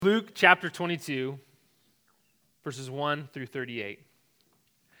Luke chapter 22, verses 1 through 38.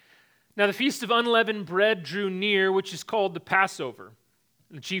 Now the feast of unleavened bread drew near, which is called the Passover.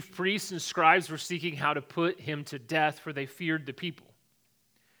 And the chief priests and scribes were seeking how to put him to death, for they feared the people.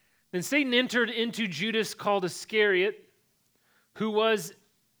 Then Satan entered into Judas called Iscariot, who was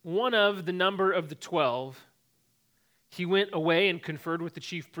one of the number of the 12. He went away and conferred with the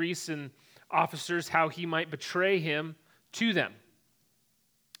chief priests and officers how he might betray him to them.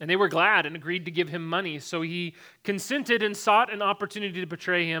 And they were glad and agreed to give him money. So he consented and sought an opportunity to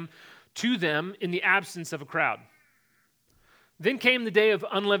betray him to them in the absence of a crowd. Then came the day of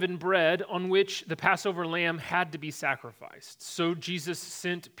unleavened bread, on which the Passover lamb had to be sacrificed. So Jesus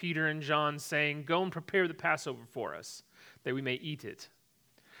sent Peter and John, saying, "Go and prepare the Passover for us, that we may eat it."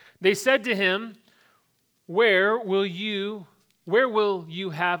 They said to him, Where will you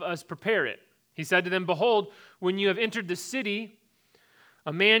have us prepare it?" He said to them, "Behold, when you have entered the city,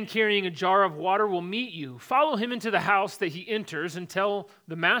 a man carrying a jar of water will meet you. Follow him into the house that he enters and tell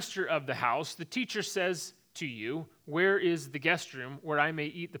the master of the house, 'The teacher says to you, where is the guest room where I may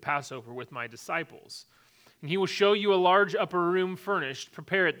eat the Passover with my disciples? And he will show you a large upper room furnished.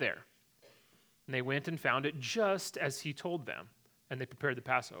 Prepare it there." And they went and found it just as he told them, and they prepared the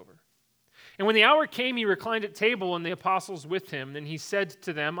Passover. And when the hour came, he reclined at table and the apostles with him. Then he said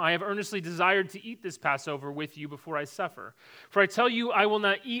to them, "I have earnestly desired to eat this Passover with you before I suffer. For I tell you, I will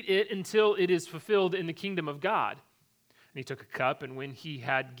not eat it until it is fulfilled in the kingdom of God." And he took a cup, and when he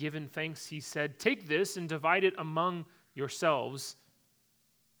had given thanks, he said, "Take this and divide it among yourselves.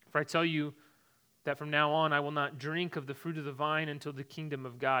 For I tell you that from now on I will not drink of the fruit of the vine until the kingdom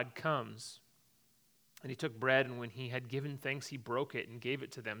of God comes." And he took bread, and when he had given thanks, he broke it and gave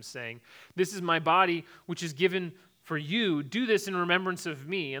it to them, saying, "This is my body, which is given for you. Do this in remembrance of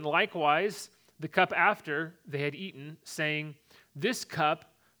me." And likewise, the cup after they had eaten, saying, "This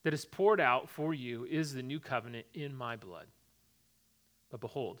cup that is poured out for you is the new covenant in my blood. But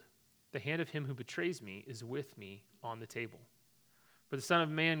behold, the hand of him who betrays me is with me on the table. For the Son of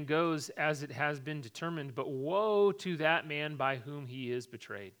Man goes as it has been determined, but woe to that man by whom he is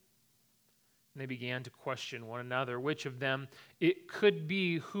betrayed." And they began to question one another which of them it could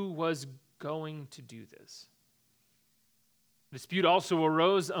be who was going to do this. A dispute also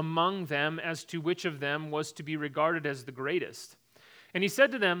arose among them as to which of them was to be regarded as the greatest. And he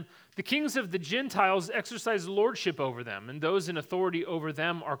said to them, "The kings of the Gentiles exercise lordship over them, and those in authority over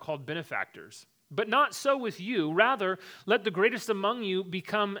them are called benefactors. But not so with you. Rather, let the greatest among you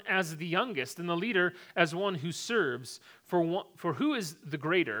become as the youngest, and the leader as one who serves. For who is the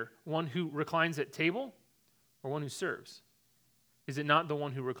greater, one who reclines at table or one who serves? Is it not the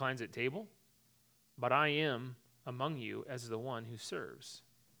one who reclines at table? But I am among you as the one who serves.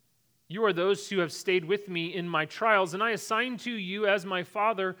 You are those who have stayed with me in my trials, and I assign to you as my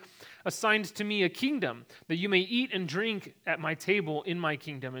Father assigned to me a kingdom, that you may eat and drink at my table in my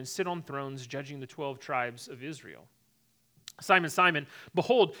kingdom and sit on thrones judging the 12 tribes of Israel. Simon, Simon,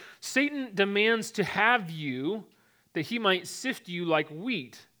 behold, Satan demands to have you that he might sift you like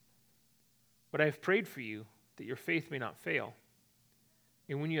wheat. But I have prayed for you that your faith may not fail.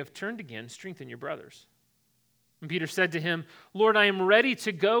 And when you have turned again, strengthen your brothers." And Peter said to him, "Lord, I am ready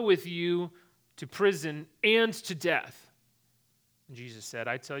to go with you to prison and to death." And Jesus said,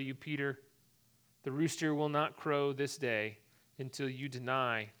 "I tell you, Peter, the rooster will not crow this day until you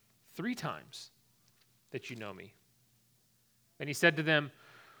deny 3 times that you know me." And he said to them,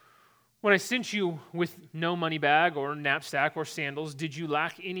 "When I sent you with no money bag or knapsack or sandals, did you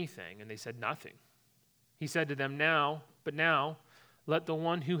lack anything?" And they said, "Nothing." He said to them, Now, let the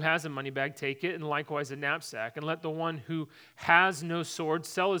one who has a money bag take it, and likewise a knapsack, and let the one who has no sword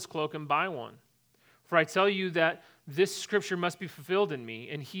sell his cloak and buy one. For I tell you that this scripture must be fulfilled in me."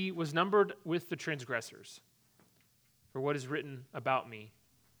 And he was numbered with the transgressors. For what is written about me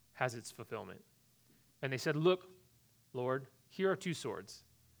has its fulfillment. And they said, "Look, Lord, here are 2 swords.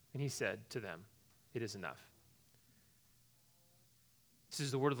 And he said to them, "It is enough." This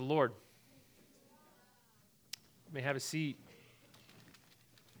is the word of the Lord. You may have a seat.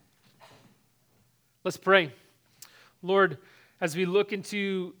 Let's pray. Lord, as we look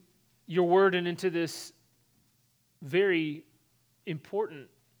into your word and into this very important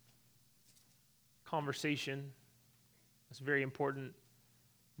conversation, this very important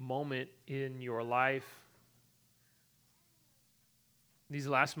moment in your life, these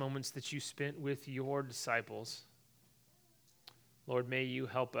last moments that you spent with your disciples, Lord, may you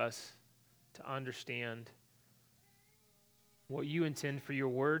help us to understand what you intend for your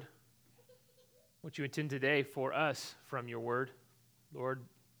word, what you intend today for us from your word. Lord,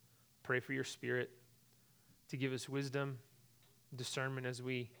 pray for your Spirit to give us wisdom, discernment as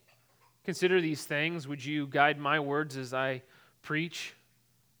we consider these things. Would you guide my words as I preach?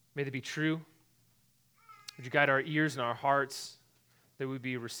 May they be true. Would you guide our ears and our hearts that we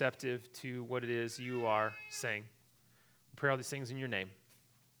be receptive to what it is you are saying? We pray all these things in your name.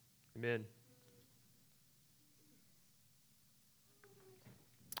 Amen.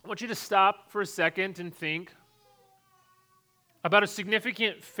 I want you to stop for a second and think about a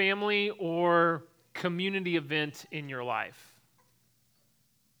significant family or community event in your life.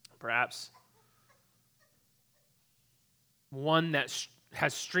 Perhaps one that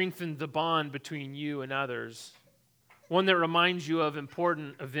has strengthened the bond between you and others. One that reminds you of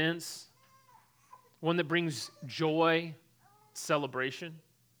important events. One that brings joy, celebration.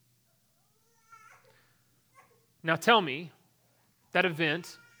 Now tell me, that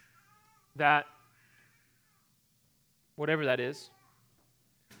event, that whatever that is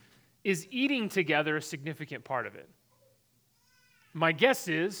eating together a significant part of it? My guess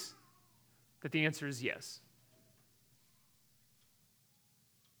is that the answer is yes.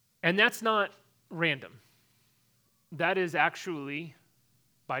 And that's not random. That is actually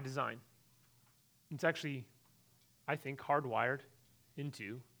by design. It's actually, I think, hardwired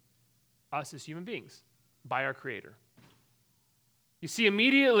into us as human beings by our Creator. You see,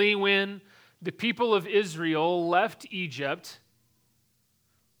 immediately when the people of Israel left Egypt,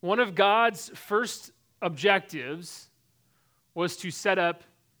 one of God's first objectives was to set up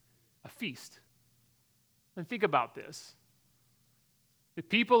a feast. And think about this. The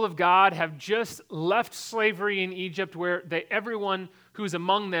people of God have just left slavery in Egypt, where everyone who's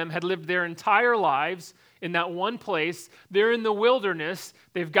among them had lived their entire lives in that one place. They're in the wilderness.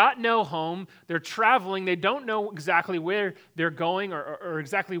 They've got no home. They're traveling. They don't know exactly where they're going or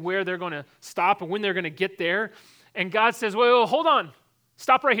exactly where they're going to stop and when they're going to get there. And God says, wait, hold on.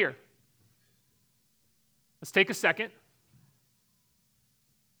 Stop right here. Let's take a second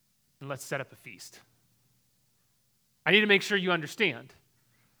and let's set up a feast. I need to make sure you understand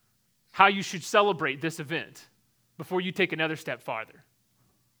how you should celebrate this event before you take another step farther.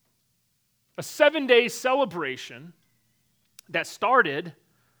 A 7-day celebration that started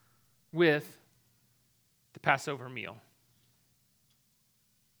with the Passover meal.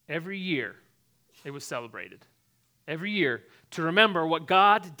 Every year it was celebrated. Every year to remember what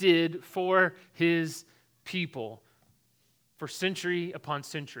God did for his people for century upon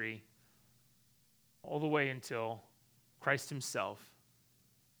century, all the way until Christ himself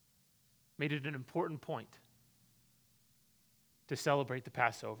made it an important point to celebrate the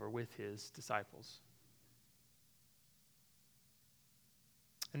Passover with his disciples.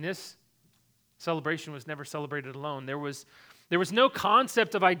 And this celebration was never celebrated alone. There was no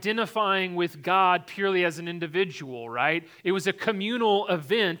concept of identifying with God purely as an individual, right? It was a communal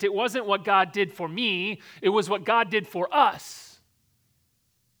event. It wasn't what God did for me. It was what God did for us.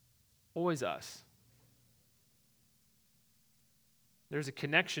 Always us. There's a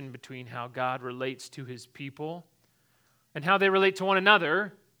connection between how God relates to his people and how they relate to one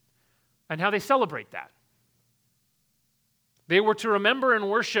another and how they celebrate that. They were to remember and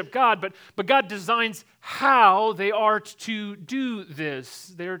worship God, but God designs how they are to do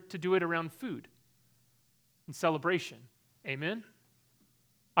this. They're to do it around food and celebration. Amen?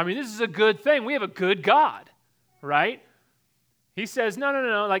 I mean, this is a good thing. We have a good God, right? He says,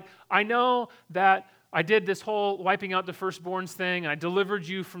 no. Like, I know that I did this whole wiping out the firstborns thing, and I delivered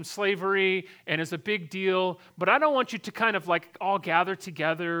you from slavery, and it's a big deal, but I don't want you to kind of like all gather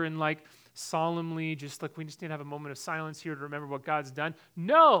together and like solemnly just like we just need to have a moment of silence here to remember what God's done.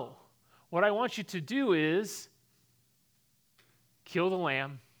 No! What I want you to do is kill the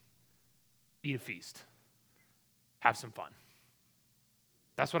lamb, eat a feast, have some fun.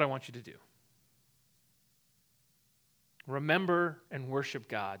 That's what I want you to do. Remember and worship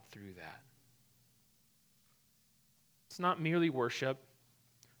God through that. It's not merely worship,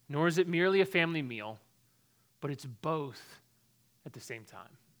 nor is it merely a family meal, but it's both at the same time.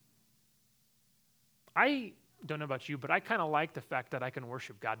 I don't know about you, but I kind of like the fact that I can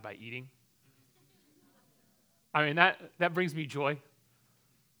worship God by eating. I mean, that brings me joy.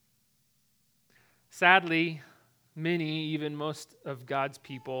 Sadly, many, even most of God's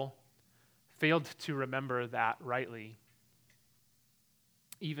people, failed to remember that rightly.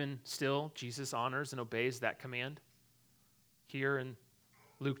 Even still, Jesus honors and obeys that command here in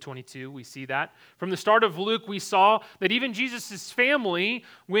Luke 22, we see that. From the start of Luke, we saw that even Jesus' family,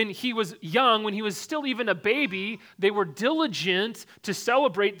 when he was young, when he was still even a baby, they were diligent to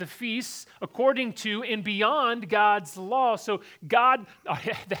celebrate the feasts according to and beyond God's law. So God,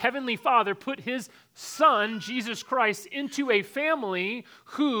 the Heavenly Father, put his Son, Jesus Christ, into a family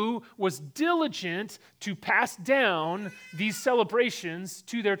who was diligent to pass down these celebrations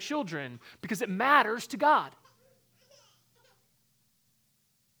to their children because it matters to God.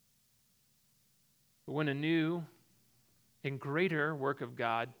 But when a new and greater work of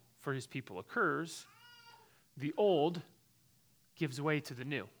God for his people occurs, the old gives way to the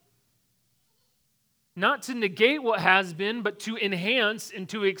new. Not to negate what has been, but to enhance and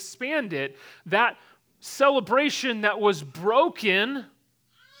to expand it. That celebration that was broken,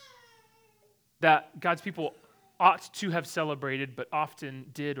 that God's people ought to have celebrated, but often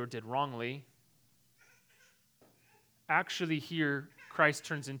did or did wrongly, actually here, Christ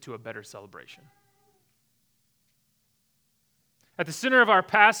turns into a better celebration. At the center of our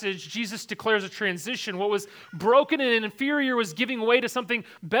passage, Jesus declares a transition. What was broken and inferior was giving way to something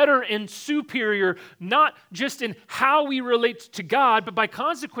better and superior, not just in how we relate to God, but by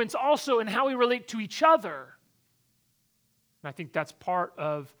consequence also in how we relate to each other. And I think that's part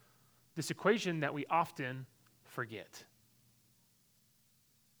of this equation that we often forget.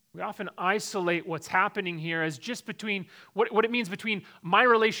 We often isolate what's happening here as just between what it means between my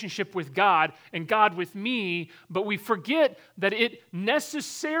relationship with God and God with me, but we forget that it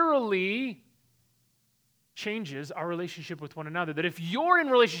necessarily changes our relationship with one another. That if you're in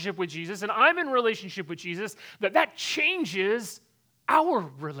relationship with Jesus and I'm in relationship with Jesus, that changes our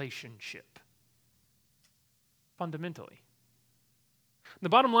relationship fundamentally. The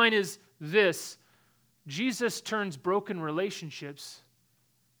bottom line is this: Jesus turns broken relationships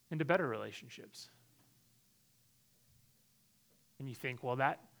into better relationships. And you think, well,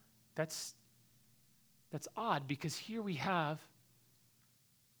 that's odd, because here we have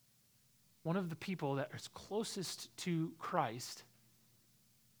one of the people that is closest to Christ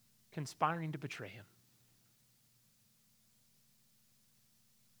conspiring to betray him.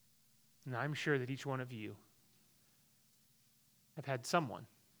 And I'm sure that each one of you have had someone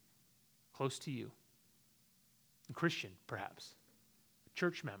close to you, a Christian perhaps,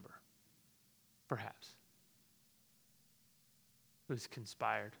 church member, perhaps, who's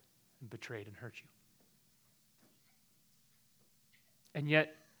conspired and betrayed and hurt you. And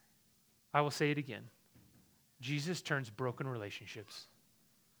yet, I will say it again, Jesus turns broken relationships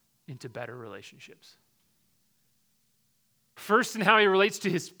into better relationships. First, in how he relates to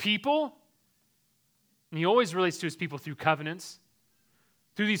his people, and he always relates to his people through covenants,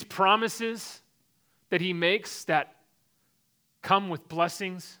 through these promises that he makes that come with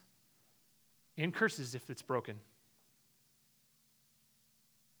blessings and curses if it's broken.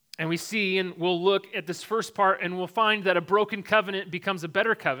 And we see, and we'll look at this first part, and we'll find that a broken covenant becomes a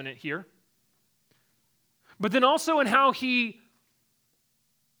better covenant here. But then also in how he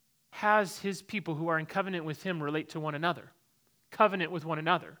has his people who are in covenant with him relate to one another. Covenant with one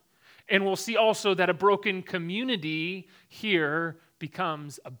another. And we'll see also that a broken community here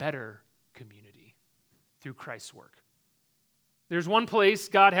becomes a better community through Christ's work. There's one place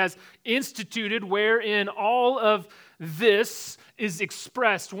God has instituted wherein all of this is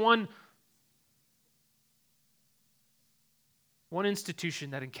expressed. One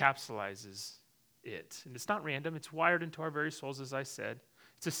institution that encapsulates it. And it's not random. It's wired into our very souls, as I said.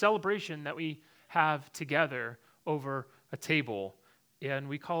 It's a celebration that we have together over a table. And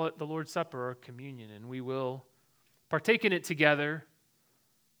we call it the Lord's Supper or communion. And we will partake in it together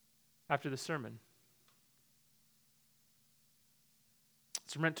after the sermon.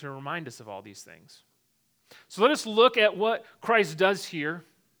 It's meant to remind us of all these things. So let us look at what Christ does here,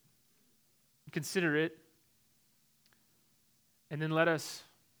 consider it, and then let us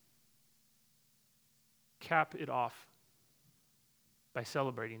cap it off by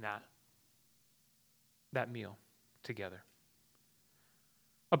celebrating that meal together.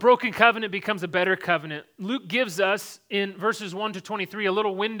 A broken covenant becomes a better covenant. Luke gives us in verses 1 to 23 a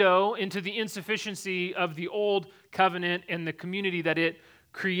little window into the insufficiency of the old covenant and the community that it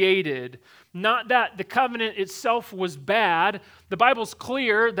created. Not that the covenant itself was bad. The Bible's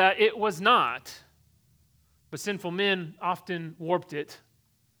clear that it was not. But sinful men often warped it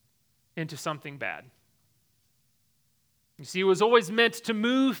into something bad. You see, it was always meant to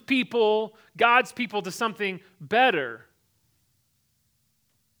move people, God's people, to something better.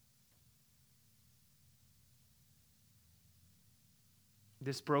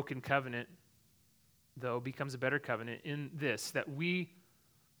 This broken covenant, though, becomes a better covenant in this, that we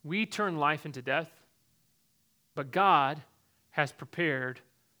turn life into death, but God has prepared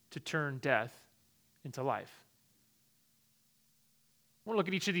to turn death into life. I want to look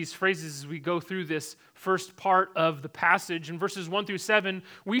at each of these phrases as we go through this first part of the passage. In verses 1 through 7,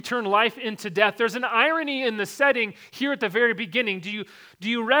 we turn life into death. There's an irony in the setting here at the very beginning. Do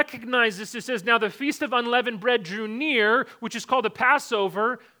you recognize this? It says, now the feast of unleavened bread drew near, which is called the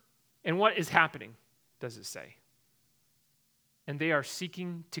Passover. And what is happening, does it say? And they are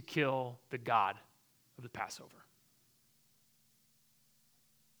seeking to kill the God of the Passover.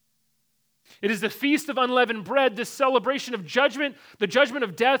 It is the feast of unleavened bread, this celebration of judgment, the judgment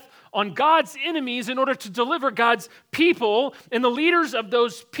of death on God's enemies in order to deliver God's people. And the leaders of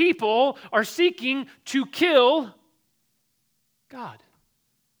those people are seeking to kill God.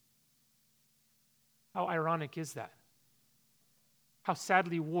 How ironic is that? How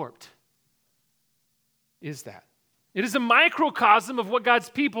sadly warped is that? It is a microcosm of what God's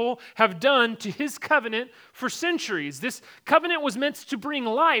people have done to his covenant for centuries. This covenant was meant to bring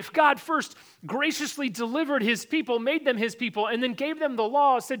life. God first graciously delivered his people, made them his people, and then gave them the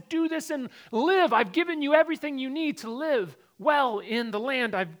law, said, do this and live. I've given you everything you need to live well in the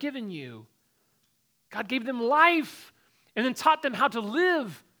land I've given you. God gave them life and then taught them how to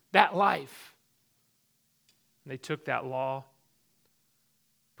live that life. And they took that law,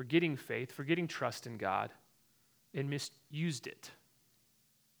 forgetting faith, forgetting trust in God, and misused it.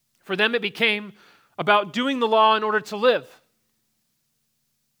 For them, it became about doing the law in order to live,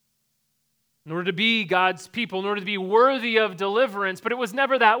 in order to be God's people, in order to be worthy of deliverance. But it was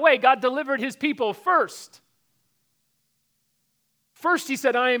never that way. God delivered his people first. First, he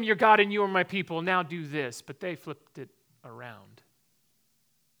said, I am your God and you are my people. Now do this. But they flipped it around.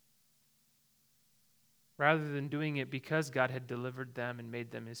 Rather than doing it because God had delivered them and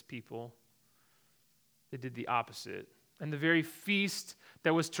made them his people, they did the opposite. And the very feast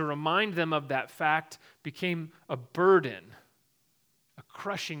that was to remind them of that fact became a burden, a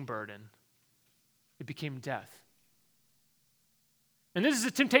crushing burden. It became death. And this is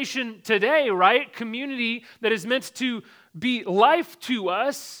a temptation today, right? Community that is meant to be life to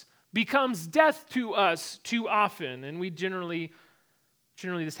us becomes death to us too often. And we generally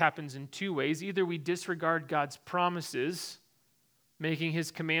this happens in two ways. Either we disregard God's promises, making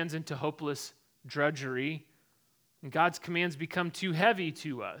his commands into hopeless drudgery, and God's commands become too heavy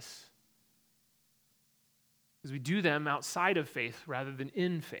to us because we do them outside of faith rather than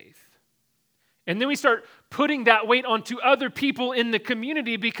in faith. And then we start putting that weight onto other people in the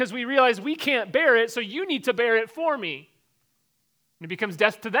community because we realize we can't bear it, so you need to bear it for me. And it becomes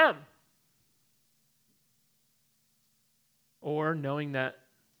death to them. Or knowing that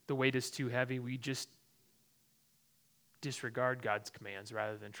the weight is too heavy, we just disregard God's commands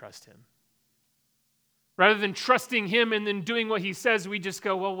rather than trust him. Rather than trusting him and then doing what he says, we just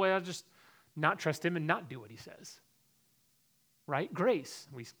go, well, I'll just not trust him and not do what he says. Right? Grace.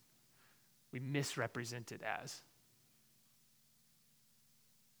 We misrepresent it as.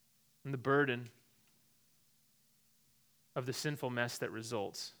 And the burden of the sinful mess that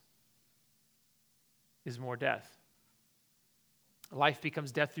results is more death. Life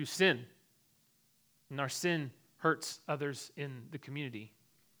becomes death through sin. And our sin hurts others in the community.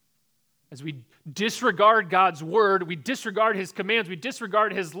 As we disregard God's word, we disregard his commands, we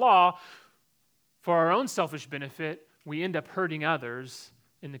disregard his law for our own selfish benefit, we end up hurting others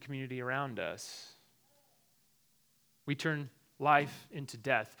in the community around us. We turn life into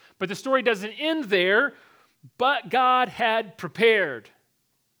death. But the story doesn't end there, but God had prepared.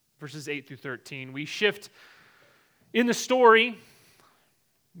 Verses 8 through 13. We shift in the story,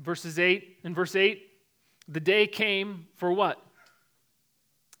 verse 8, the day came for what?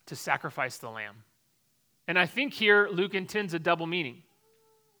 To sacrifice the lamb. And I think here Luke intends a double meaning.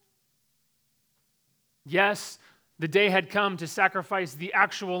 Yes, the day had come to sacrifice the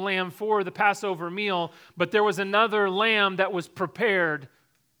actual lamb for the Passover meal, but there was another lamb that was prepared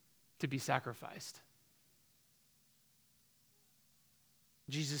to be sacrificed.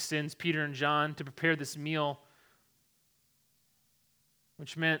 Jesus sends Peter and John to prepare this meal,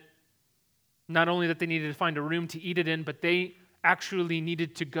 which meant not only that they needed to find a room to eat it in, but they actually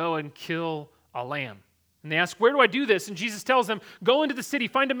needed to go and kill a lamb. And they ask, where do I do this? And Jesus tells them, go into the city,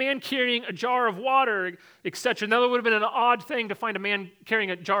 find a man carrying a jar of water, etc. Now, that would have been an odd thing to find a man carrying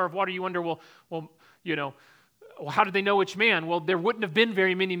a jar of water. You wonder, well, how did they know which man? Well, there wouldn't have been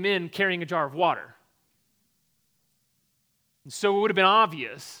very many men carrying a jar of water. And so it would have been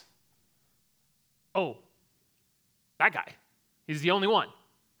obvious, oh, that guy, he's the only one.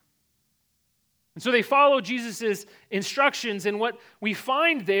 And so they follow Jesus' instructions, and what we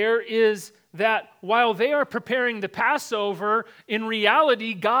find there is that while they are preparing the Passover, in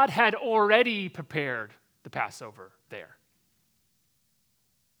reality, God had already prepared the Passover there.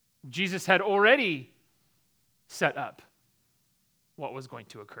 Jesus had already set up what was going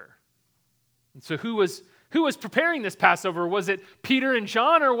to occur. And so who was preparing this Passover? Was it Peter and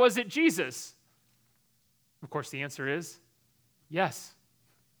John, or was it Jesus? Of course, the answer is yes.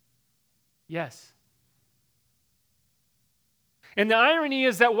 Yes. And the irony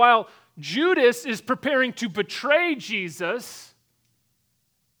is that while Judas is preparing to betray Jesus,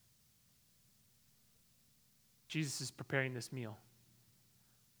 Jesus is preparing this meal.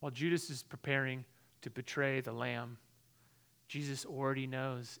 While Judas is preparing to betray the Lamb, Jesus already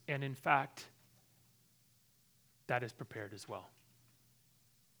knows, and in fact, that is prepared as well.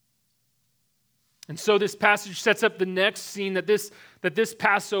 And so this passage sets up the next scene that this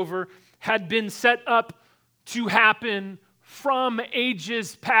Passover had been set up to happen from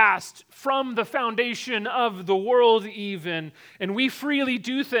ages past, from the foundation of the world even. And we freely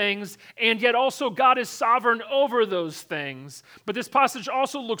do things, and yet also God is sovereign over those things. But this passage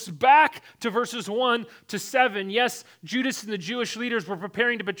also looks back to verses 1 to 7. Yes, Judas and the Jewish leaders were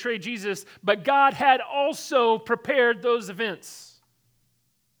preparing to betray Jesus, but God had also prepared those events.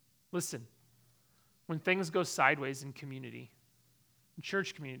 Listen, when things go sideways in community, in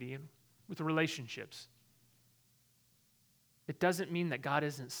church community, with relationships, it doesn't mean that God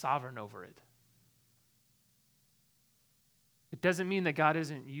isn't sovereign over it. It doesn't mean that God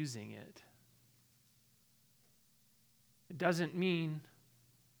isn't using it. It doesn't mean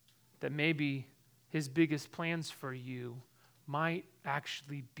that maybe his biggest plans for you might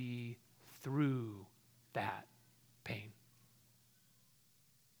actually be through that pain.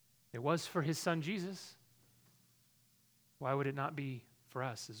 It was for his son Jesus. Why would it not be for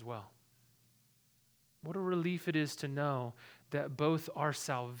us as well? What a relief it is to know that both our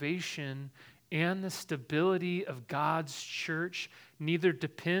salvation and the stability of God's church neither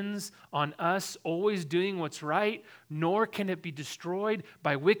depends on us always doing what's right, nor can it be destroyed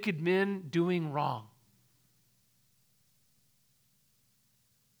by wicked men doing wrong.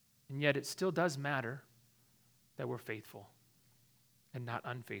 And yet it still does matter that we're faithful and not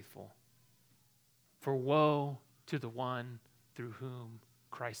unfaithful. For woe to the one through whom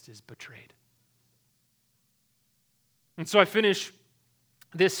Christ is betrayed. And so I finish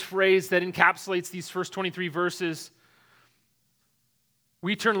this phrase that encapsulates these first 23 verses.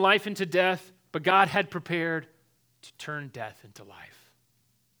 We turn life into death, but God had prepared to turn death into life.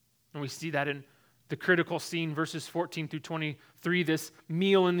 And we see that in the critical scene, verses 14 through 23, this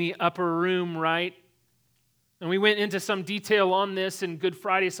meal in the upper room, right? And we went into some detail on this in Good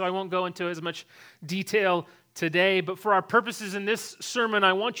Friday, so I won't go into as much detail today. But for our purposes in this sermon,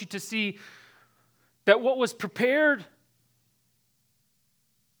 I want you to see that what was prepared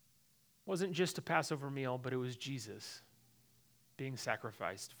wasn't just a Passover meal, but it was Jesus being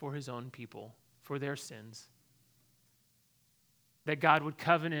sacrificed for his own people, for their sins. That God would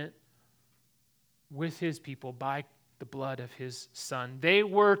covenant with his people by the blood of his son. They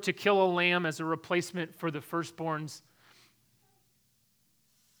were to kill a lamb as a replacement for the firstborns.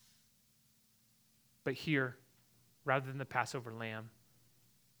 But here, rather than the Passover lamb,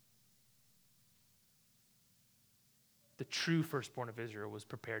 the true firstborn of Israel was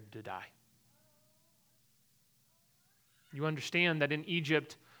prepared to die. You understand that in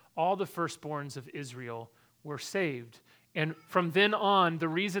Egypt, all the firstborns of Israel were saved. And from then on, the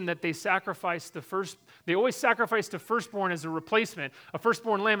reason that they always sacrificed the firstborn as a replacement, a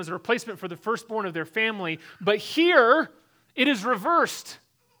firstborn lamb as a replacement for the firstborn of their family. But here, it is reversed.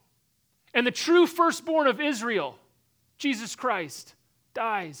 And the true firstborn of Israel, Jesus Christ,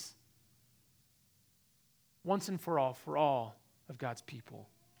 dies once and for all of God's people.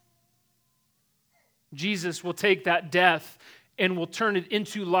 Jesus will take that death and will turn it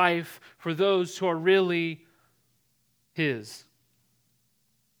into life for those who are really his.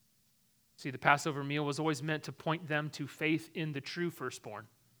 See, the Passover meal was always meant to point them to faith in the true firstborn.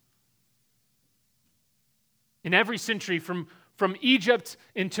 In every century, from Egypt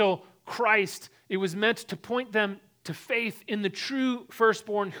until Christ, it was meant to point them to faith in the true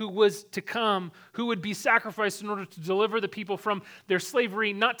firstborn who was to come, who would be sacrificed in order to deliver the people from their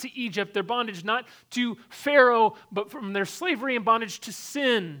slavery, not to Egypt, their bondage, not to Pharaoh, but from their slavery and bondage to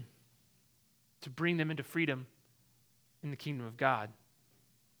sin, to bring them into freedom in the kingdom of God.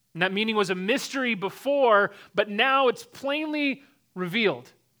 And that meaning was a mystery before, but now it's plainly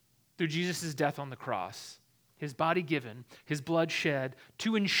revealed through Jesus' death on the cross, his body given, his blood shed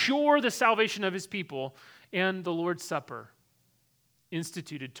to ensure the salvation of his people, and the Lord's Supper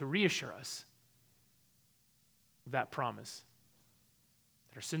instituted to reassure us of that promise,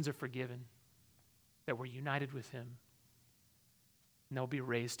 that our sins are forgiven, that we're united with him, and they'll be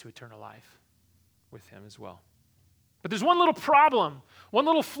raised to eternal life with him as well. But there's one little problem, one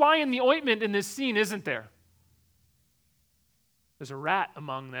little fly in the ointment in this scene, isn't there? There's a rat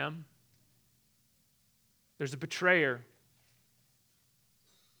among them. There's a betrayer.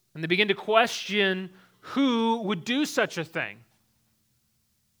 And they begin to question who would do such a thing.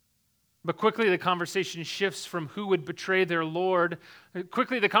 But quickly the conversation shifts from who would betray their Lord.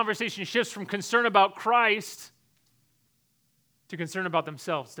 Quickly the conversation shifts from concern about Christ to concern about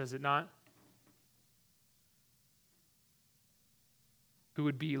themselves, does it not? Who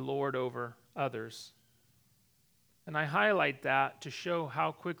would be Lord over others. And I highlight that to show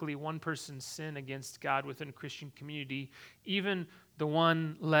how quickly one person's sin against God within a Christian community, even the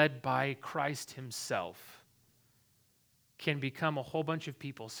one led by Christ himself, can become a whole bunch of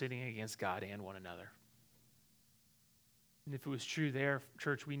people sinning against God and one another. And if it was true there,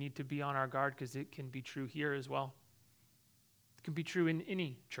 church, we need to be on our guard because it can be true here as well. It can be true in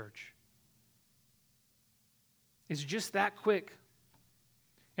any church. It's just that quick.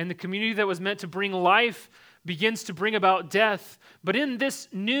 And the community that was meant to bring life begins to bring about death. But in this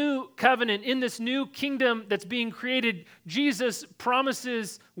new covenant, in this new kingdom that's being created, Jesus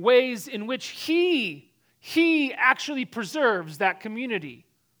promises ways in which He actually preserves that community.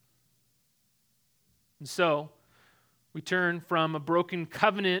 And so, we turn from a broken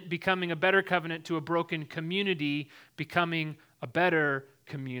covenant becoming a better covenant to a broken community becoming a better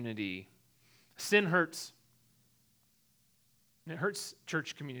community. Sin hurts. And it hurts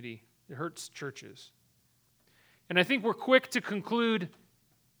church community. It hurts churches. And I think we're quick to conclude,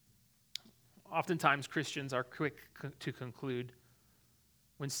 oftentimes Christians are quick to conclude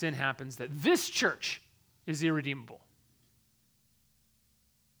when sin happens that this church is irredeemable.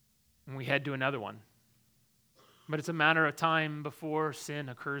 And we head to another one. But it's a matter of time before sin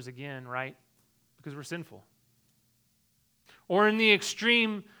occurs again, right? Because we're sinful. Or in the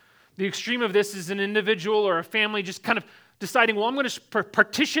extreme of this is an individual or a family just kind of deciding, well, I'm going to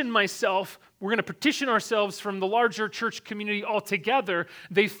partition myself. We're going to partition ourselves from the larger church community altogether.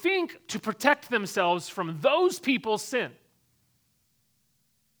 They think to protect themselves from those people's sin.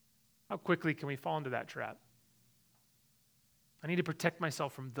 How quickly can we fall into that trap? I need to protect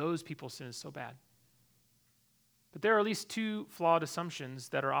myself from those people's sins so bad. But there are at least two flawed assumptions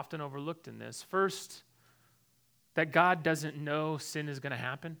that are often overlooked in this. First, that God doesn't know sin is going to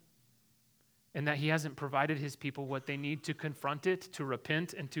happen, and that He hasn't provided His people what they need to confront it, to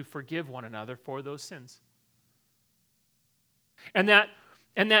repent, and to forgive one another for those sins. And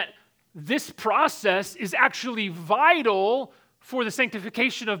that this process is actually vital for the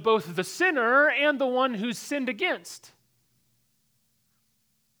sanctification of both the sinner and the one who's sinned against.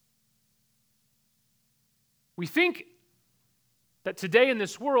 We think that today in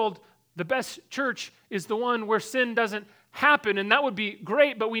this world, the best church is the one where sin doesn't happen, and that would be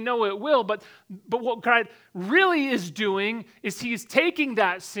great, but we know it will. But what God really is doing is He's taking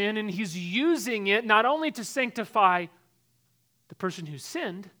that sin and He's using it not only to sanctify the person who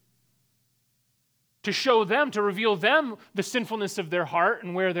sinned, to show them, to reveal them the sinfulness of their heart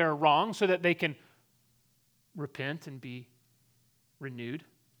and where they're wrong so that they can repent and be renewed,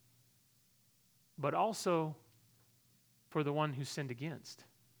 but also for the one who sinned against.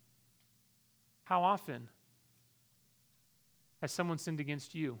 How often has someone sinned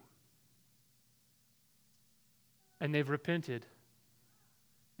against you and they've repented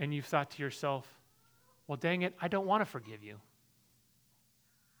and you've thought to yourself, well, dang it, I don't want to forgive you.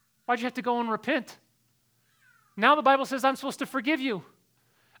 Why'd you have to go and repent? Now the Bible says I'm supposed to forgive you,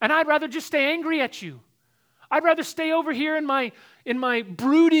 and I'd rather just stay angry at you. I'd rather stay over here in my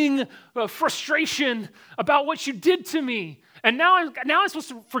brooding frustration about what you did to me. And now I'm supposed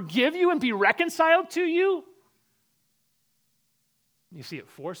to forgive you and be reconciled to you? You see, it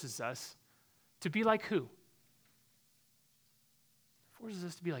forces us to be like who? It forces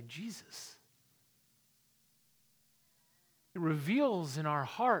us to be like Jesus. It reveals in our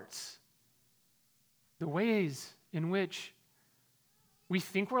hearts the ways in which we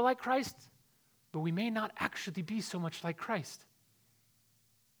think we're like Christ, but we may not actually be so much like Christ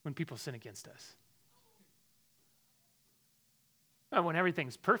when people sin against us. Well, when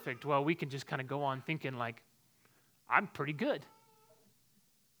everything's perfect, well, we can just kind of go on thinking like, I'm pretty good.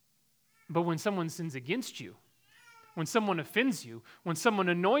 But when someone sins against you, when someone offends you, when someone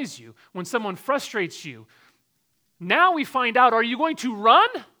annoys you, when someone frustrates you, now we find out, are you going to run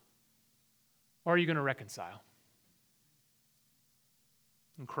or are you going to reconcile?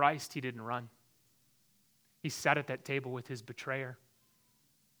 In Christ, He didn't run. He sat at that table with His betrayer.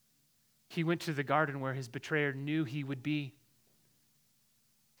 He went to the garden where His betrayer knew He would be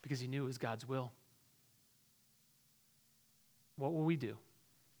because He knew it was God's will. What will we do?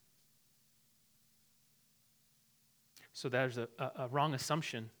 So there's a wrong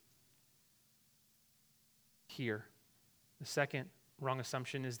assumption here. The second wrong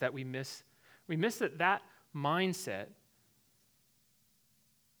assumption is that we miss that mindset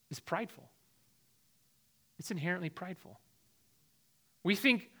is prideful. It's inherently prideful. We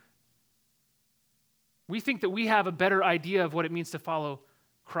think that we have a better idea of what it means to follow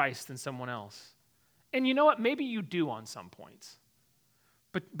Christ than someone else. And you know what? Maybe you do on some points.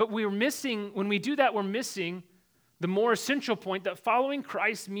 But we're missing, when we do that, we're missing the more essential point that following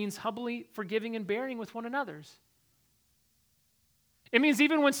Christ means humbly forgiving and bearing with one another's. It means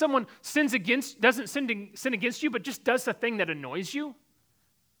even when someone doesn't sin against you, but just does the thing that annoys you,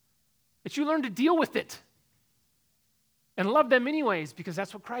 that you learn to deal with it and love them anyways, because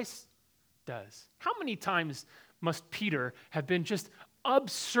that's what Christ does. How many times must Peter have been just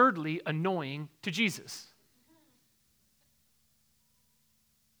absurdly annoying to Jesus?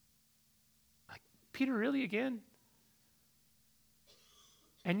 Like, Peter, really again?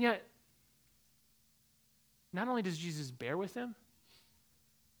 And yet, not only does Jesus bear with him,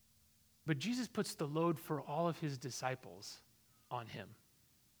 but Jesus puts the load for all of his disciples on him.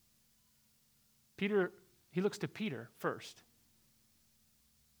 He looks to Peter first.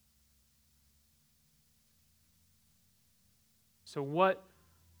 So what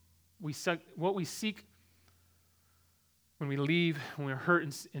we seek when we leave, when we're hurt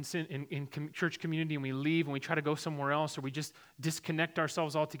in church community and we leave and we try to go somewhere else, or we just disconnect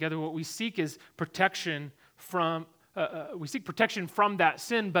ourselves altogether, what we seek is protection from that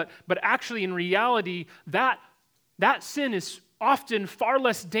sin, but actually in reality, that sin is often far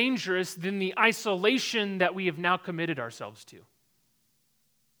less dangerous than the isolation that we have now committed ourselves to.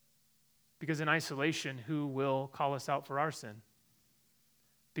 Because in isolation, who will call us out for our sin?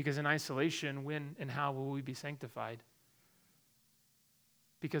 Because in isolation, when and how will we be sanctified?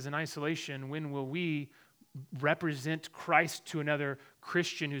 Because in isolation, when will we represent Christ to another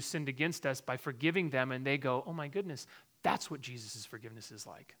Christian who sinned against us by forgiving them, and they go, oh my goodness, that's what Jesus' forgiveness is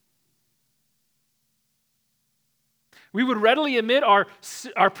like. We would readily admit our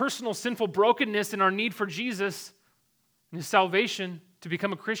personal sinful brokenness and our need for Jesus and his salvation to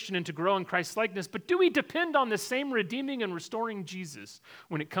become a Christian and to grow in Christ's likeness, but do we depend on the same redeeming and restoring Jesus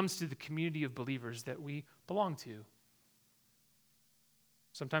when it comes to the community of believers that we belong to?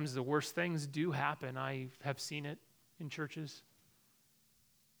 Sometimes the worst things do happen. I have seen it in churches.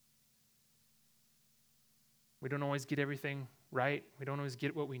 We don't always get everything right. We don't always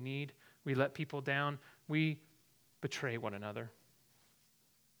get what we need. We let people down. We betray one another.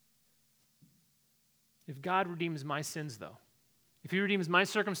 If God redeems my sins, though, if he redeems my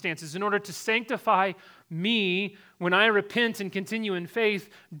circumstances in order to sanctify me when I repent and continue in faith,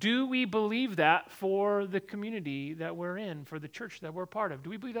 do we believe that for the community that we're in, for the church that we're part of?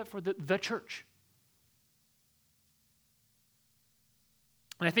 Do we believe that for the church?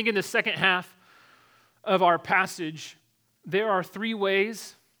 And I think in the second half of our passage, there are three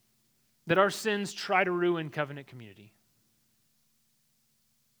ways that our sins try to ruin covenant community.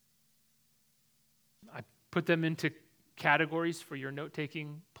 I put them into categories for your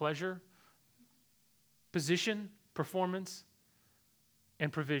note-taking pleasure: position, performance,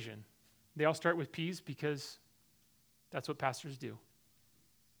 and provision. They all start with P's because that's what pastors do.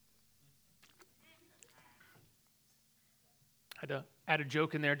 I had to add a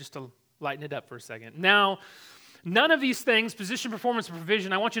joke in there just to lighten it up for a second. Now, none of these things, position, performance, and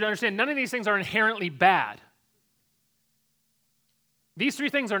provision, I want you to understand, none of these things are inherently bad. These three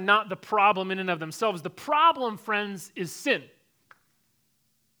things are not the problem in and of themselves. The problem, friends, is sin.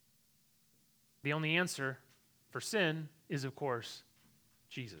 The only answer for sin is, of course,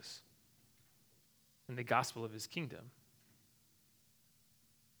 Jesus and the gospel of his kingdom.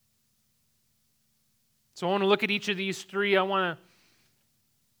 So I want to look at each of these three. I want to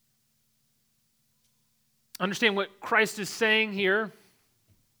understand what Christ is saying here.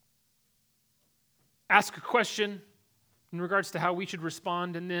 Ask a question in regards to how we should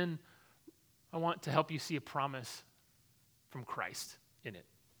respond, and then I want to help you see a promise from Christ in it.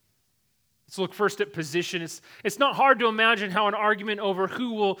 Let's look first at position. It's not hard to imagine how an argument over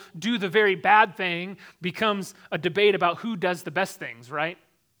who will do the very bad thing becomes a debate about who does the best things, right?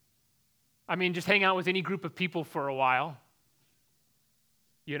 I mean, just hang out with any group of people for a while.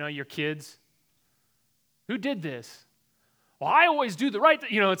 You know, your kids. Who did this? Well, I always do the right thing.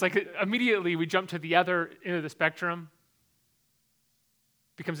 You know, it's like immediately we jump to the other end of the spectrum.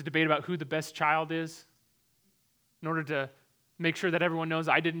 Becomes a debate about who the best child is in order to make sure that everyone knows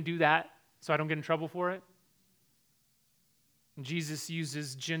I didn't do that so I don't get in trouble for it. And Jesus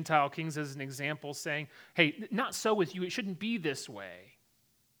uses Gentile kings as an example, saying, hey, not so with you. It shouldn't be this way.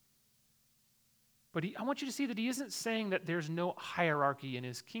 But I want you to see that he isn't saying that there's no hierarchy in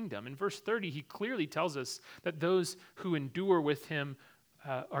his kingdom. In verse 30, he clearly tells us that those who endure with him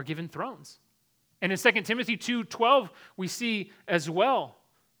are given thrones. And in 2 Timothy 2:12, we see as well,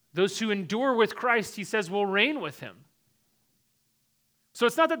 those who endure with Christ, he says, will reign with him. So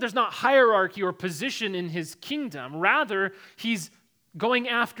it's not that there's not hierarchy or position in his kingdom. Rather, he's going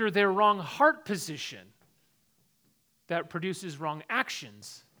after their wrong heart position that produces wrong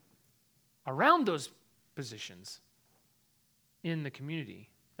actions around those positions in the community.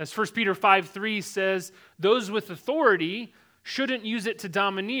 As 1 Peter 5:3 says, those with authority shouldn't use it to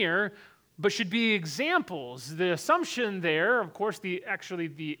domineer, but should be examples. The assumption there, of course, the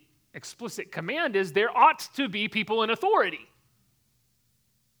explicit command is there ought to be people in authority.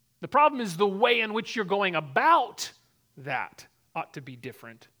 The problem is the way in which you're going about that ought to be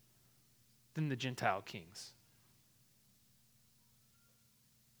different than the Gentile kings.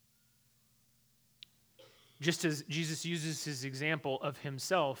 Just as Jesus uses his example of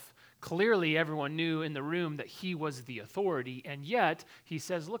himself, clearly everyone knew in the room that he was the authority, and yet he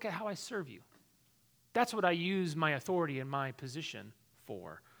says, look at how I serve you. That's what I use my authority and my position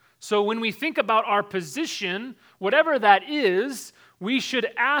for. So when we think about our position, whatever that is, we should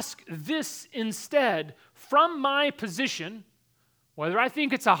ask this instead. From my position, whether I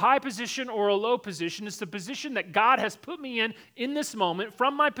think it's a high position or a low position, it's the position that God has put me in this moment.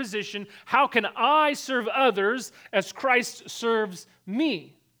 From my position, how can I serve others as Christ serves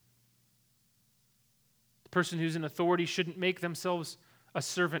me? The person who's in authority shouldn't make themselves a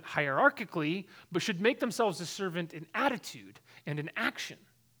servant hierarchically, but should make themselves a servant in attitude and in action.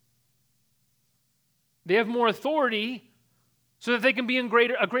 They have more authority so that they can be a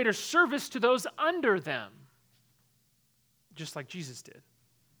greater service to those under them, just like Jesus did.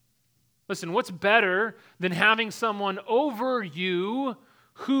 Listen, what's better than having someone over you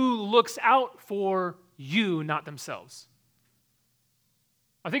who looks out for you, not themselves?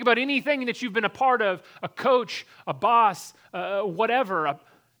 I think about anything that you've been a part of, a coach, a boss, whatever,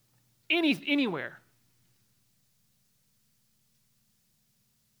 anywhere.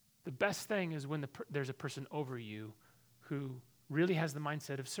 The best thing is when there's a person over you who really has the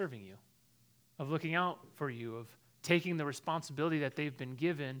mindset of serving you, of looking out for you, of taking the responsibility that they've been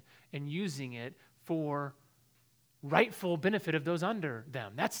given and using it for rightful benefit of those under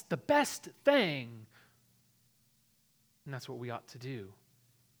them. That's the best thing. And that's what we ought to do.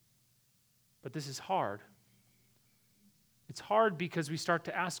 But this is hard. It's hard because we start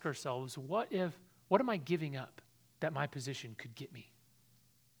to ask ourselves, what am I giving up that my position could get me?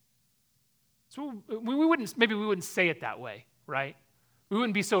 So we wouldn't say it that way, right? We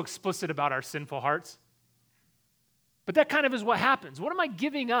wouldn't be so explicit about our sinful hearts. But that kind of is what happens. What am I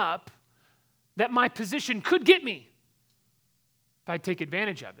giving up that my position could get me if I take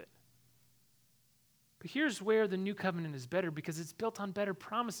advantage of it? But here's where the new covenant is better, because it's built on better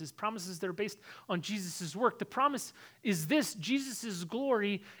promises that are based on Jesus' work. The promise is this: Jesus'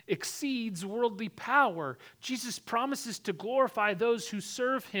 glory exceeds worldly power. Jesus promises to glorify those who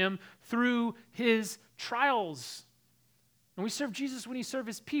serve him through his trials. And we serve Jesus when he serves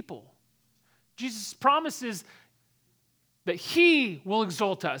his people. Jesus promises that he will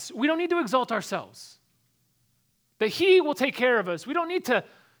exalt us. We don't need to exalt ourselves. That he will take care of us. We don't need to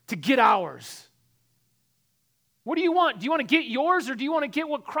get ours. What do you want? Do you want to get yours, or do you want to get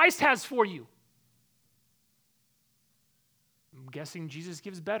what Christ has for you? I'm guessing Jesus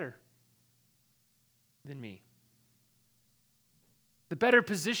gives better than me. The better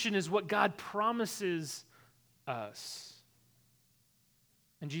position is what God promises us.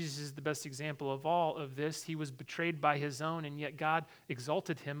 And Jesus is the best example of all of this. He was betrayed by his own, and yet God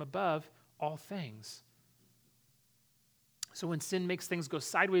exalted him above all things. So when sin makes things go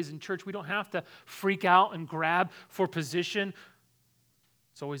sideways in church, we don't have to freak out and grab for position.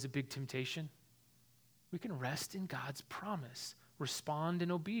 It's always a big temptation. We can rest in God's promise, respond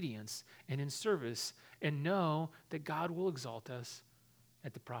in obedience and in service, and know that God will exalt us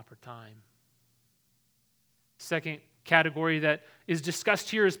at the proper time. Second category that is discussed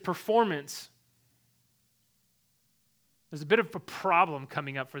here is performance. There's a bit of a problem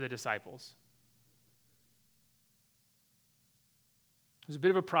coming up for the disciples. There's a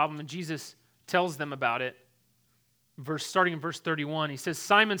bit of a problem, and Jesus tells them about it. Starting in verse 31, he says,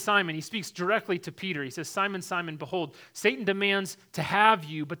 Simon, Simon, he speaks directly to Peter. He says, Simon, Simon, behold, Satan demands to have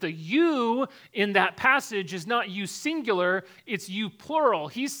you. But the you in that passage is not you singular, it's you plural.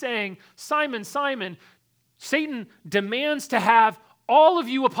 He's saying, Simon, Simon, Satan demands to have all of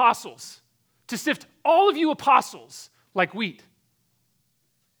you apostles, to sift all of you apostles like wheat.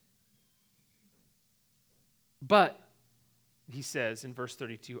 But he says in verse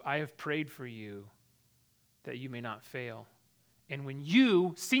 32, I have prayed for you that you may not fail. And when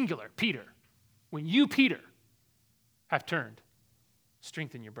you, singular, Peter, when you, Peter, have turned,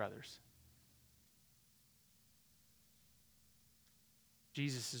 strengthen your brothers.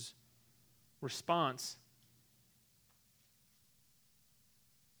 Jesus' response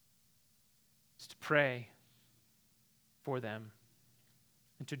is to pray for them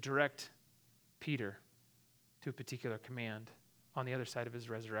and to direct Peter to a particular command on the other side of his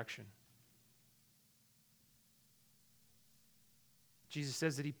resurrection. Jesus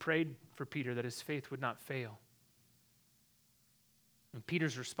says that he prayed for Peter that his faith would not fail. And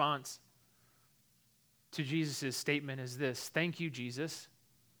Peter's response to Jesus' statement is this: thank you, Jesus.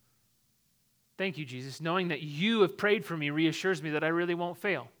 Thank you, Jesus. Knowing that you have prayed for me reassures me that I really won't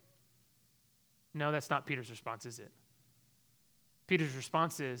fail. No, that's not Peter's response, is it? Peter's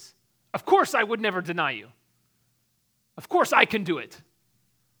response is, of course I would never deny you. Of course I can do it.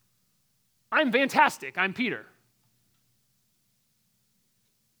 I'm fantastic. I'm Peter.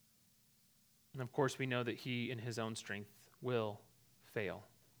 And of course we know that he in his own strength will fail.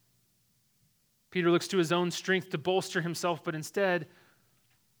 Peter looks to his own strength to bolster himself, but instead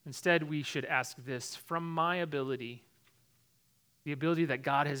we should ask this: from my ability, the ability that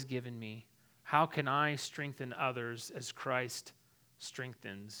God has given me, how can I strengthen others as Christ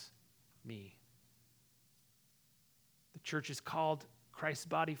strengthens me? The church is called Christ's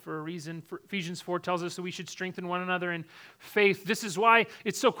body for a reason. Ephesians 4 tells us that we should strengthen one another in faith. This is why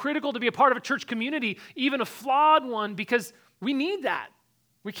it's so critical to be a part of a church community, even a flawed one, because we need that.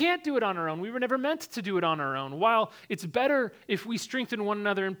 We can't do it on our own. We were never meant to do it on our own. While it's better if we strengthen one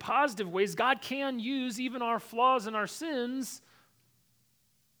another in positive ways, God can use even our flaws and our sins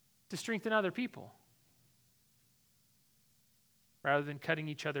to strengthen other people. Rather than cutting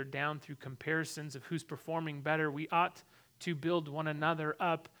each other down through comparisons of who's performing better, we ought to build one another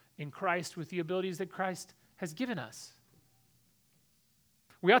up in Christ with the abilities that Christ has given us.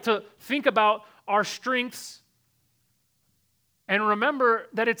 We ought to think about our strengths and remember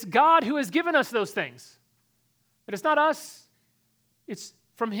that it's God who has given us those things. That it's not us, it's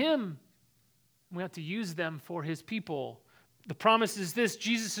from Him. We have to use them for His people. The promise is this: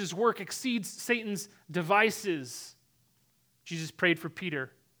 Jesus' work exceeds Satan's devices. Jesus prayed for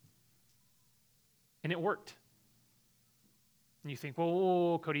Peter, and it worked. And you think,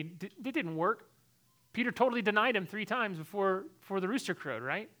 whoa, Cody, it didn't work. Peter totally denied him 3 times before the rooster crowed,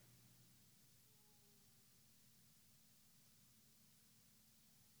 right?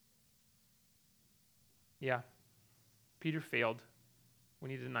 Yeah, Peter failed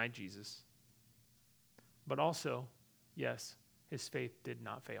when he denied Jesus. But also, yes, his faith did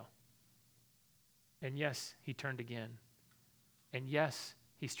not fail. And yes, he turned again. And yes,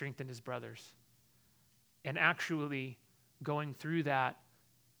 he strengthened his brothers. And actually, going through that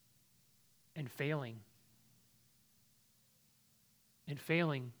and failing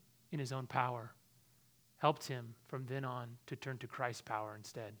in his own power helped him from then on to turn to Christ's power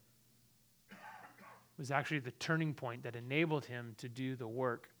instead. It was actually the turning point that enabled him to do the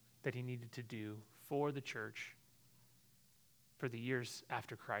work that he needed to do for the church for the years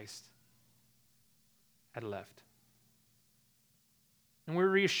after Christ had left. And we're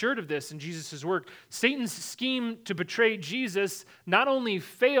reassured of this in Jesus' work. Satan's scheme to betray Jesus not only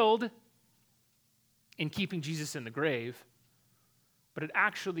failed in keeping Jesus in the grave, but it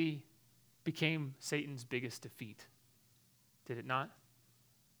actually became Satan's biggest defeat. Did it not?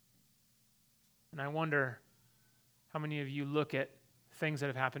 And I wonder how many of you look at things that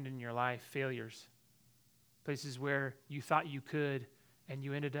have happened in your life, failures, places where you thought you could and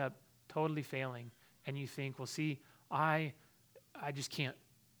you ended up totally failing, and you think, well, see, I just can't.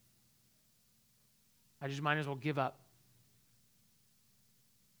 I just might as well give up.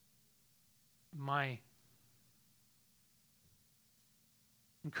 My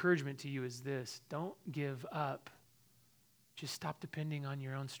encouragement to you is this: don't give up. Just stop depending on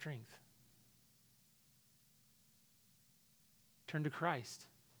your own strength. Turn to Christ.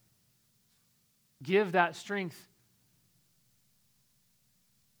 Give that strength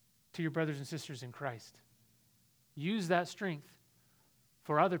to your brothers and sisters in Christ. Use that strength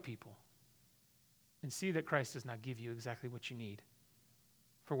for other people. And see that Christ does not give you exactly what you need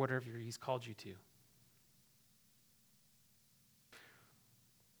for whatever He's called you to.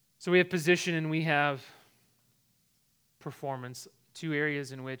 So we have position and we have performance, 2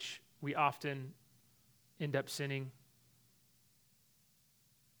 areas in which we often end up sinning.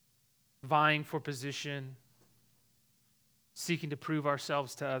 Vying for position, seeking to prove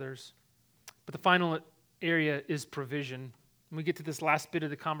ourselves to others. But the final area is provision. And we get to this last bit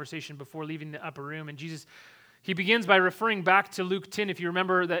of the conversation before leaving the upper room, and Jesus He begins by referring back to Luke 10. If you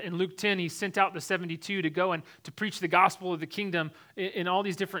remember that in Luke 10, he sent out the 72 to go and to preach the gospel of the kingdom in all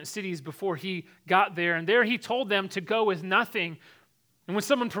these different cities before he got there. And there he told them to go with nothing. And when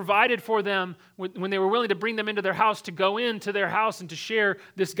someone provided for them, when they were willing to bring them into their house, to go into their house and to share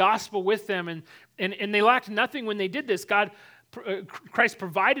this gospel with them, and they lacked nothing when they did this. Christ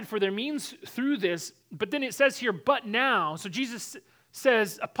provided for their means through this. But then it says here, but now. So Jesus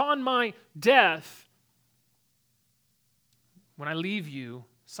says, upon my death, when I leave you,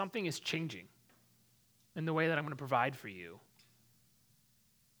 something is changing in the way that I'm going to provide for you.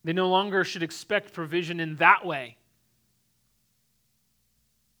 They no longer should expect provision in that way.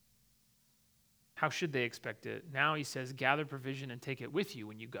 How should they expect it? Now he says, gather provision and take it with you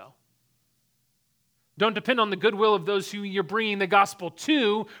when you go. Don't depend on the goodwill of those who you're bringing the gospel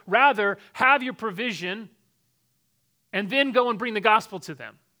to. Rather, have your provision and then go and bring the gospel to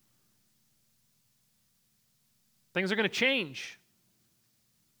them. Things are going to change.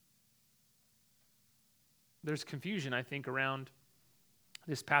 There's confusion, I think, around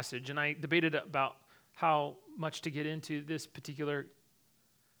this passage. And I debated about how much to get into this particular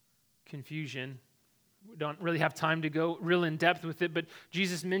confusion. We don't really have time to go real in depth with it, but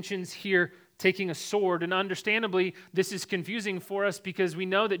Jesus mentions here taking a sword. And understandably, this is confusing for us because we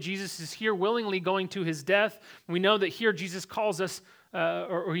know that Jesus is here willingly going to his death. We know that here Jesus calls us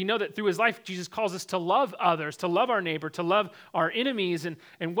or we know that through his life, Jesus calls us to love others, to love our neighbor, to love our enemies. And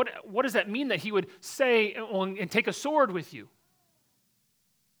what does that mean that he would say and take a sword with you?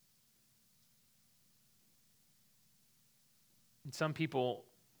 And some people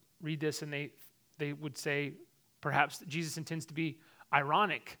read this and they would say perhaps that Jesus intends to be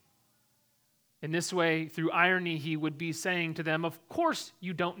ironic. In this way, through irony, he would be saying to them, of course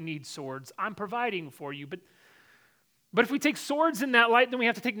you don't need swords. I'm providing for you. But if we take swords in that light, then we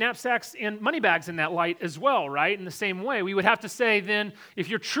have to take knapsacks and money bags in that light as well, right? In the same way, we would have to say then, if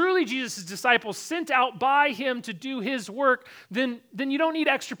you're truly Jesus' disciples sent out by him to do his work, then you don't need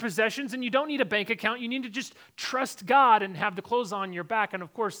extra possessions and you don't need a bank account. You need to just trust God and have the clothes on your back. And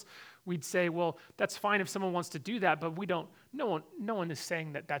of course, we'd say, well, that's fine if someone wants to do that, but no one is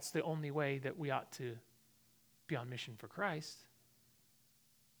saying that that's the only way that we ought to be on mission for Christ.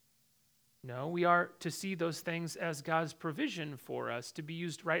 No, we are to see those things as God's provision for us to be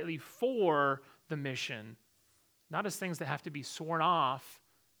used rightly for the mission, not as things that have to be sworn off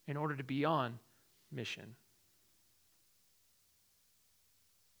in order to be on mission.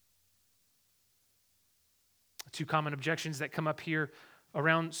 Two common objections that come up here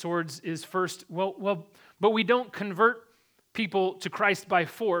around swords is first, but we don't convert people to Christ by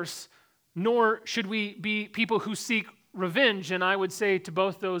force, nor should we be people who seek revenge. And I would say to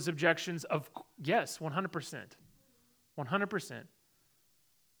both those objections yes, 100%. 100%.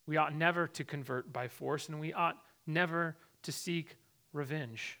 We ought never to convert by force, and we ought never to seek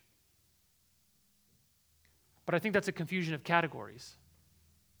revenge. But I think that's a confusion of categories.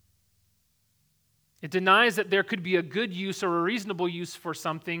 It denies that there could be a good use or a reasonable use for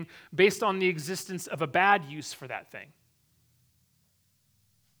something based on the existence of a bad use for that thing.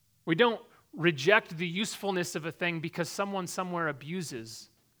 We don't reject the usefulness of a thing because someone somewhere abuses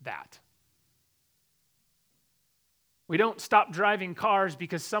that. We don't stop driving cars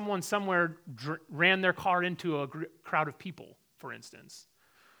because someone somewhere ran their car into a crowd of people, for instance.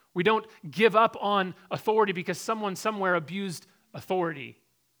 We don't give up on authority because someone somewhere abused authority.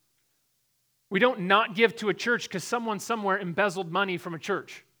 We don't not give to a church because someone somewhere embezzled money from a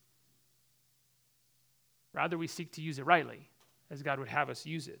church. Rather, we seek to use it rightly, as God would have us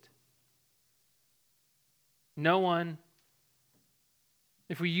use it. No one,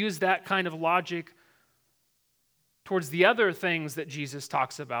 if we use that kind of logic towards the other things that Jesus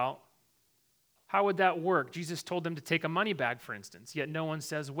talks about, how would that work? Jesus told them to take a money bag, for instance, yet no one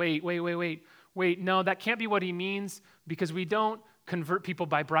says, wait, no, that can't be what he means because we don't convert people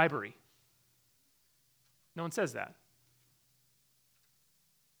by bribery. No one says that.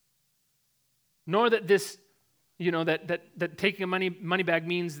 Nor that this, that taking a money bag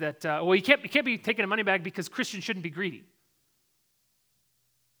means that, you can't be taking a money bag because Christians shouldn't be greedy.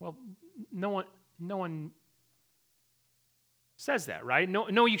 Well, no one says that, right?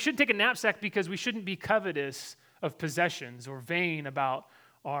 No, you shouldn't take a knapsack because we shouldn't be covetous of possessions or vain about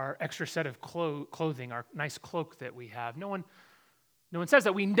our extra set of clothing, our nice cloak that we have. No one says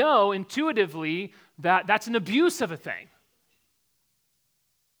that. We know intuitively that that's an abuse of a thing.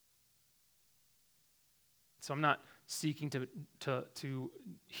 So I'm not seeking to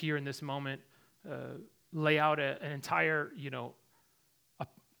here in this moment lay out an entire,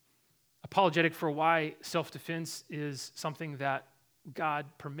 apologetic for why self-defense is something that God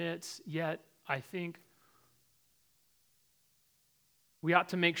permits. Yet I think we ought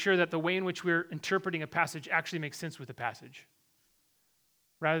to make sure that the way in which we're interpreting a passage actually makes sense with the passage,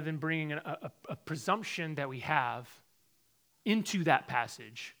 rather than bringing a presumption that we have into that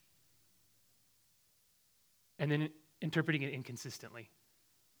passage and then interpreting it inconsistently.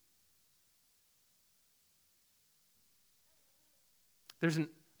 There's an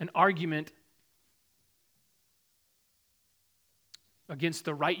argument against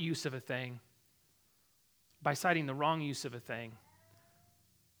the right use of a thing by citing the wrong use of a thing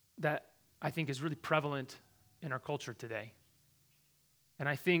that I think is really prevalent in our culture today. And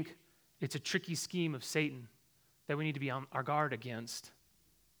I think it's a tricky scheme of Satan that we need to be on our guard against.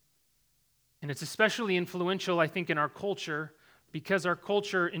 And it's especially influential, I think, in our culture because our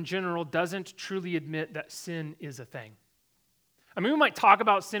culture in general doesn't truly admit that sin is a thing. I mean, we might talk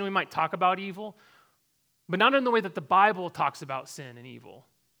about sin, we might talk about evil, but not in the way that the Bible talks about sin and evil,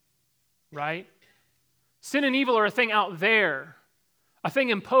 right? Sin and evil are a thing out there, a thing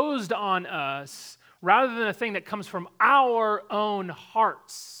imposed on us, rather than a thing that comes from our own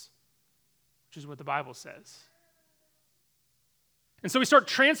hearts, which is what the Bible says. And so we start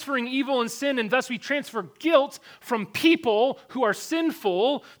transferring evil and sin, and thus we transfer guilt from people who are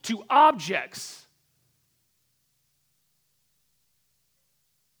sinful to objects.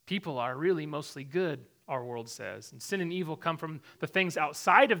 People are really mostly good, our world says. And sin and evil come from the things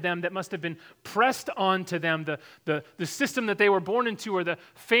outside of them that must have been pressed onto them, the system that they were born into, or the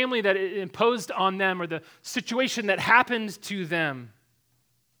family that it imposed on them, or the situation that happened to them.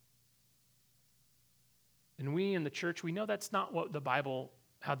 And we in the church, we know that's not what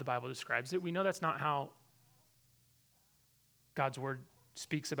how the Bible describes it. We know that's not how God's word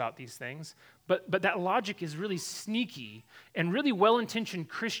speaks about these things. But that logic is really sneaky, and really well-intentioned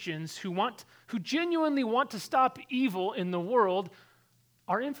Christians who genuinely want to stop evil in the world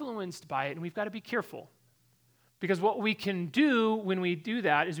are influenced by it, and we've got to be careful. Because what we can do when we do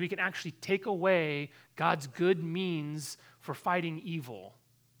that is we can actually take away God's good means for fighting evil.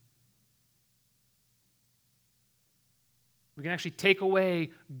 We can actually take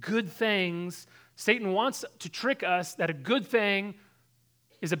away good things. Satan wants to trick us that a good thing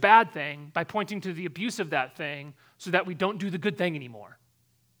is a bad thing by pointing to the abuse of that thing so that we don't do the good thing anymore.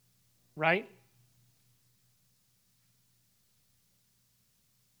 Right?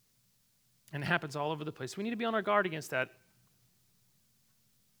 And it happens all over the place. We need to be on our guard against that.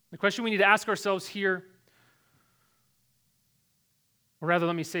 The question we need to ask ourselves here, or rather,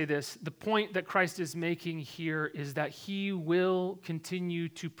 let me say this, the point that Christ is making here is that he will continue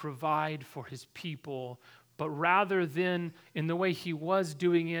to provide for his people, but rather than in the way he was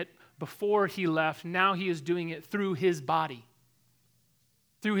doing it before he left, now he is doing it through his body,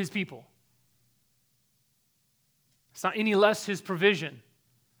 through his people. It's not any less his provision.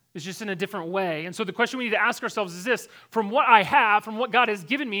 It's just in a different way. And so the question we need to ask ourselves is this: from what I have, from what God has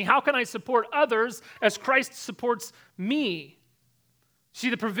given me, how can I support others as Christ supports me? See,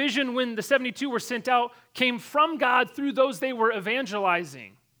 the provision when the 72 were sent out came from God through those they were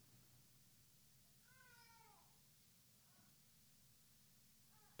evangelizing.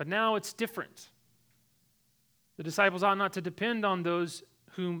 But now it's different. The disciples ought not to depend on those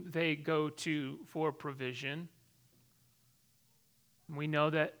whom they go to for provision. And we know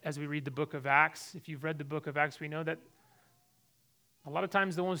that as we read the book of Acts, if you've read the book of Acts, we know that a lot of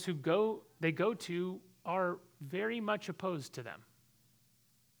times the ones they go to are very much opposed to them.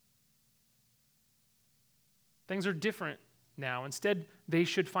 Things are different now. Instead, they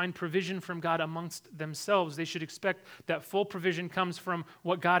should find provision from God amongst themselves. They should expect that full provision comes from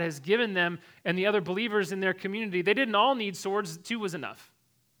what God has given them and the other believers in their community. They didn't all need swords. 2 was enough.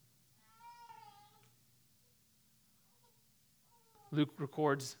 Luke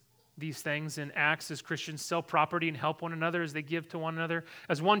records these things in Acts as Christians sell property and help one another as they give to one another.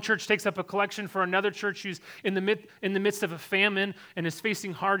 As one church takes up a collection for another church who's in the midst of a famine and is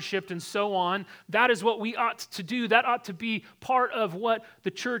facing hardship and so on, that is what we ought to do. That ought to be part of what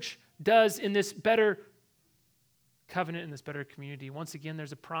the church does in this better covenant, in this better community. Once again,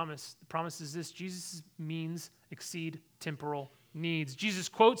 there's a promise. The promise is this: Jesus' means exceed temporal needs. Jesus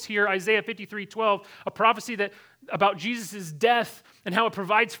quotes here Isaiah 53:12, a prophecy that about Jesus' death and how it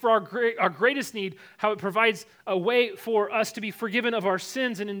provides for our greatest need, how it provides a way for us to be forgiven of our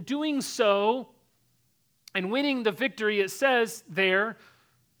sins. And in doing so, and winning the victory, it says there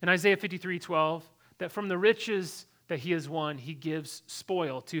in Isaiah 53:12 that from the riches that he has won, he gives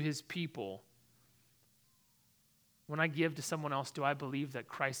spoil to his people. When I give to someone else, do I believe that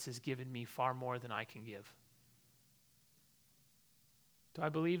Christ has given me far more than I can give? Do I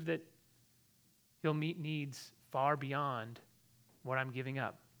believe that he'll meet needs far beyond what I'm giving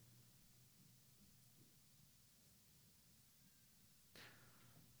up?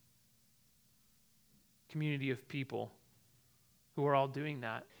 community of people who are all doing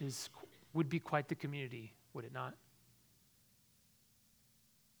that would be quite the community, would it not?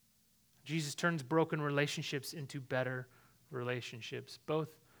 Jesus turns broken relationships into better relationships, both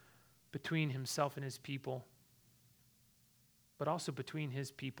between himself and his people, but also between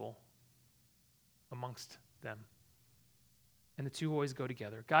his people amongst them. And the two always go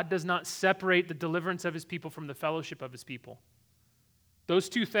together. God does not separate the deliverance of his people from the fellowship of his people. Those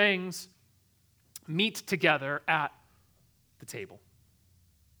two things meet together at the table.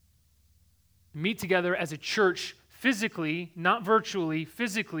 Meet together as a church physically, not virtually,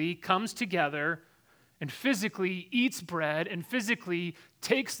 physically comes together and physically eats bread and physically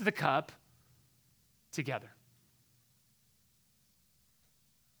takes the cup together.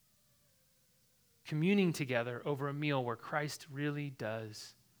 Communing together over a meal where Christ really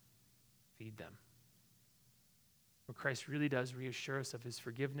does feed them. Where Christ really does reassure us of his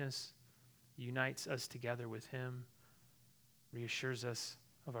forgiveness, unites us together with him, reassures us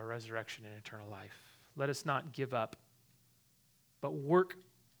of our resurrection and eternal life. Let us not give up, but work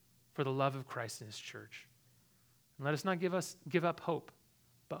for the love of Christ and his church. And let us not give up hope,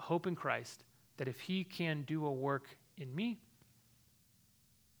 but hope in Christ that if he can do a work in me,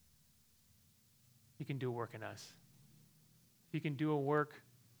 he can do a work in us. He can do a work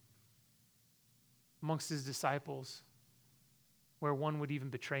amongst his disciples where one would even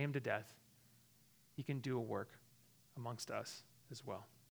betray him to death. He can do a work amongst us as well.